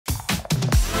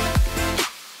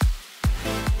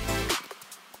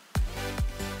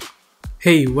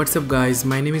Hey, what's up guys,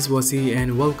 my name is Wasi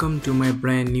and welcome to my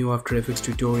brand new After Effects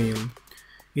tutorial.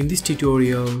 In this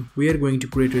tutorial, we are going to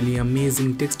create really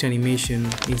amazing text animation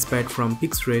inspired from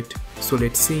Pixrate, so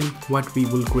let's see what we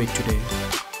will create today.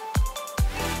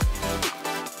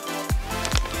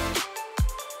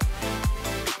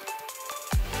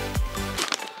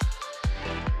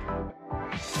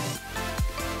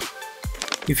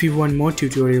 If you want more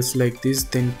tutorials like this,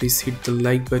 then please hit the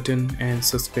like button and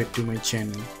subscribe to my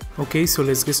channel. Okay, so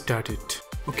let's get started.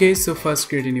 Okay, so first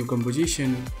create a new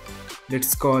composition.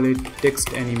 Let's call it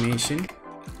text animation.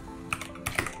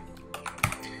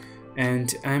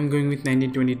 And I'm going with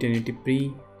 1920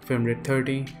 1080p, frame rate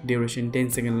 30, duration 10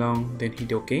 seconds long, then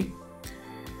hit OK.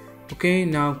 Okay,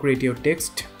 now create your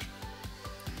text.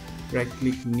 Right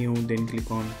click new, then click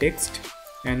on text.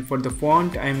 And for the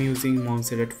font, I'm using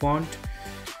Montserrat font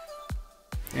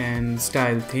and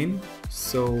style thin.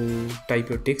 So type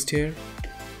your text here.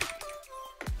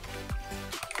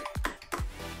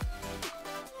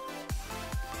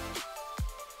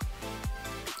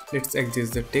 Let's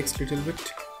adjust the text a little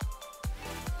bit.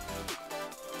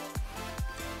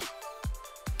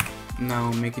 Now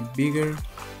make it bigger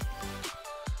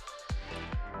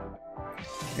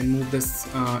and move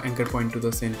this anchor point to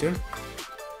the center.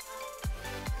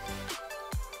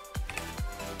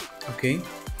 Okay,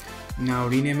 now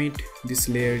rename this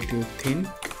layer to thin.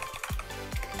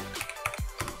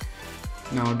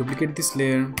 Now duplicate this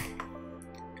layer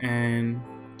and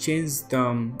change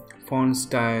the font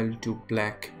style to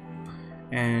black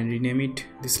and rename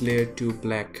this layer to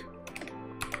black.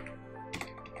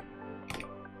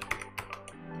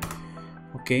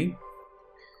 Okay,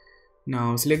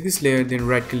 now select this layer, then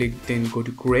right click, then go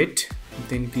to create,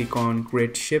 then click on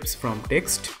create shapes from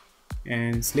text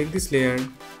and select this layer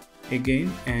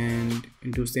again and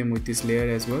do same with this layer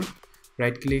as well.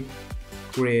 Right click,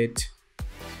 create,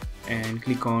 and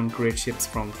click on create shapes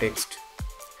from text.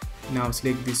 Now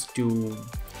select these two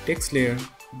text layer,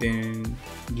 then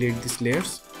delete these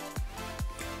layers.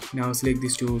 Now select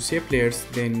these two shape layers,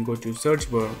 then go to search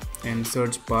bar and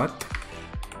search path.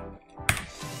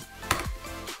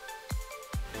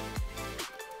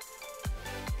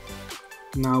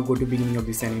 Now go to beginning of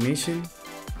this animation,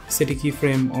 set a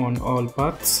keyframe on all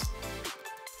paths.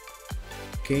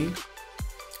 Okay,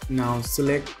 now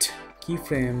select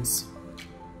keyframes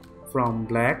from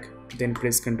black, then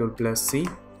press Ctrl plus C.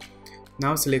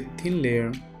 Now select thin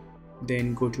layer,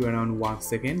 then go to around 1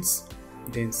 second,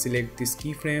 then select these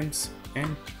keyframes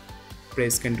and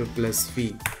press Ctrl plus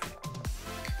V.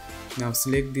 Now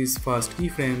select these fast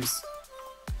keyframes,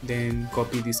 then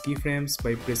copy these keyframes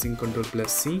by pressing Ctrl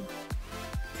plus C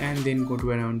and then go to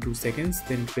around 2 seconds,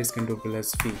 then press Ctrl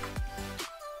plus V.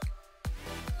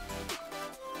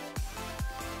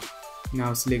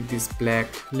 Now select this black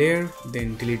layer,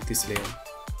 then delete this layer.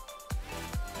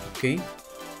 Okay,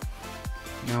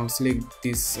 now select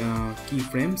these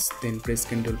keyframes, then press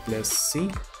Ctrl plus C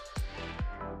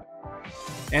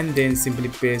and then simply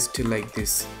paste like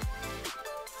this.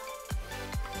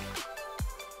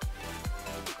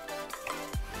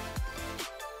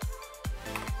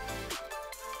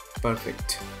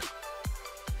 Perfect.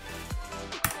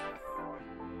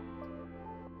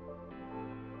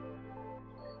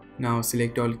 Now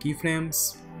select all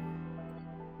keyframes,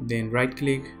 then right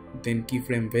click, then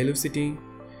keyframe velocity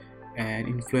and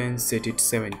influence set it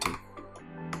 70.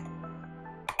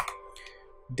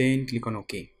 Then click on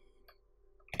OK.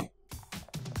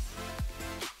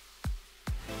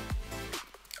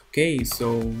 Okay,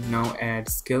 so now add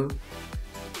scale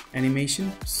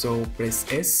animation. So press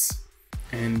S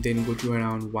and then go to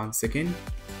around 1 second,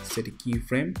 set a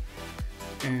keyframe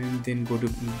and then go to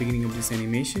beginning of this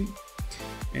animation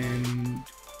and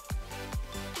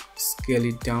scale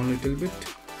it down a little bit.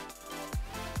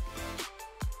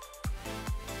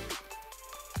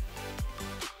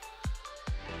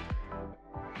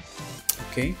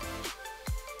 Okay,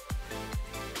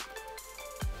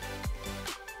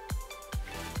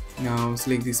 now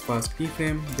select this fast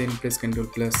keyframe, then press Ctrl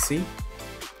plus C.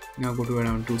 Now go to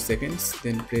around 2 seconds,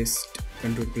 then press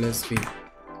Ctrl plus V.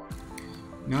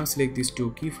 Now select these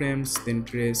two keyframes, then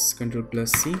press Ctrl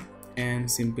plus C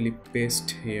and simply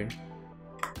paste here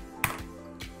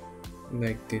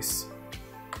like this.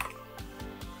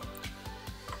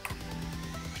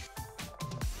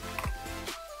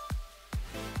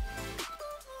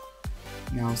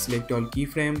 Now select all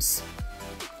keyframes,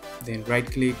 then right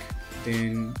click,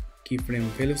 then keyframe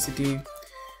velocity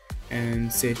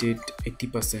and set it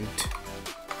 80%.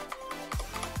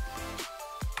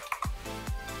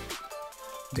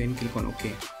 Then click on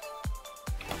OK.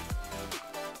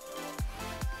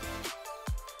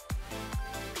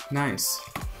 Nice.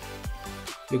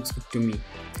 looks good to me.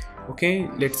 Okay,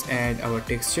 let's add our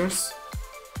textures.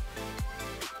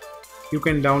 You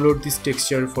can download this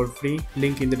texture for free,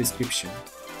 link in the description.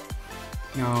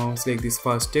 Now select this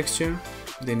first texture,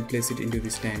 then place it into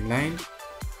this timeline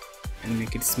and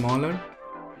make it smaller.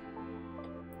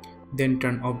 Then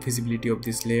turn off visibility of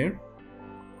this layer.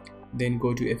 Then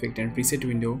go to Effect and Preset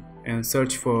window and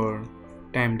search for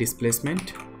time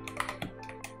displacement.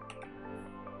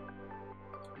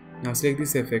 Now select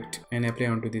this effect and apply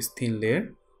onto this thin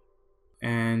layer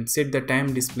and set the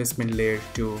time displacement layer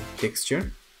to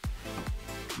texture.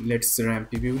 Let's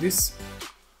ramp preview this.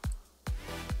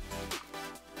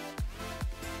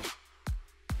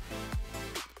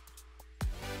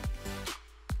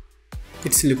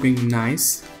 It's looking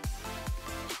nice.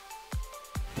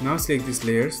 Now select these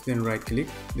layers, then right click,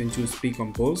 then choose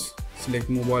pre-compose, select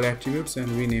move all attributes and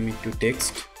rename it to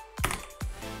text,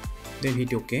 then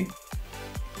hit OK.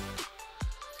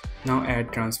 Now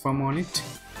add transform on it.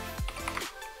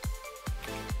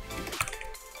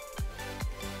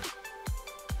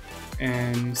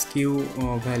 And skew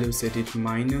value set it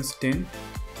 -10.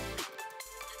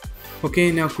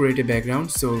 Okay, now create a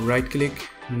background. So right click,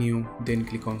 new, then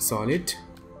click on solid,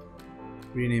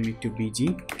 rename it to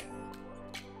BG.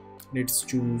 Let's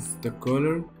choose the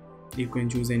color. You can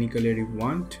choose any color you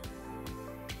want.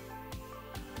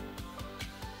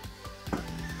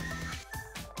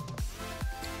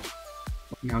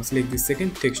 Now select the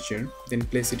second texture, then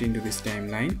place it into this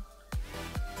timeline.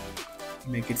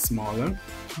 Make it smaller.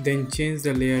 Then change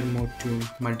the layer mode to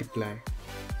multiply.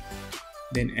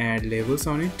 Then add levels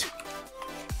on it.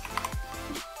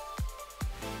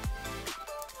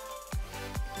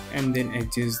 And then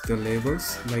adjust the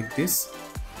levels like this.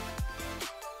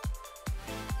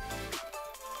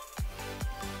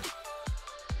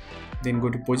 Then go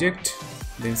to project,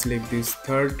 then select this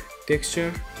third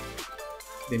texture,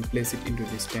 then place it into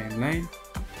this timeline.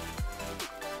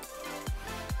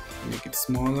 Make it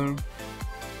smaller.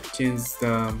 Change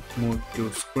the mode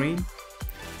to screen.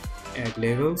 Add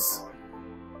levels.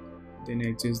 Then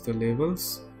adjust the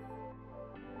levels.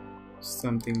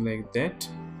 Something like that.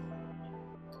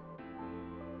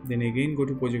 Then again go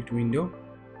to project window.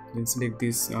 Then select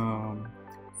this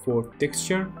fourth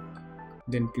texture.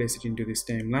 Then place it into this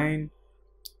timeline.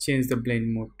 Change the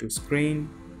blend mode to screen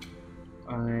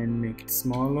and make it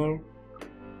smaller.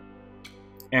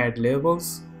 Add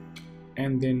levels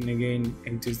and then again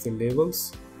adjust the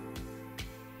levels.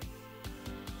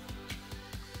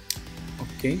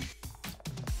 Okay,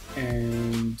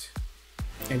 and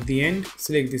at the end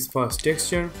select this first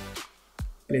texture,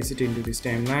 place it into this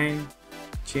timeline,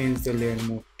 change the layer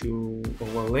mode to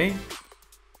overlay,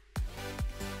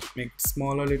 make it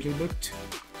smaller a little bit,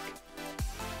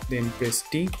 then press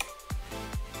T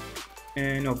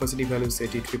and opacity value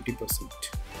set it 50%.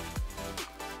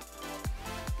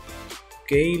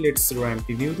 Okay, let's ramp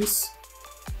preview this.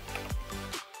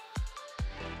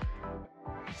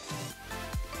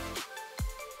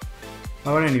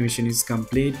 Our animation is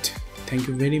complete. Thank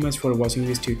you very much for watching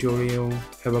this tutorial.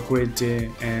 Have a great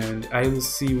day and I will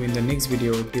see you in the next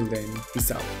video. Till then, peace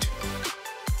out.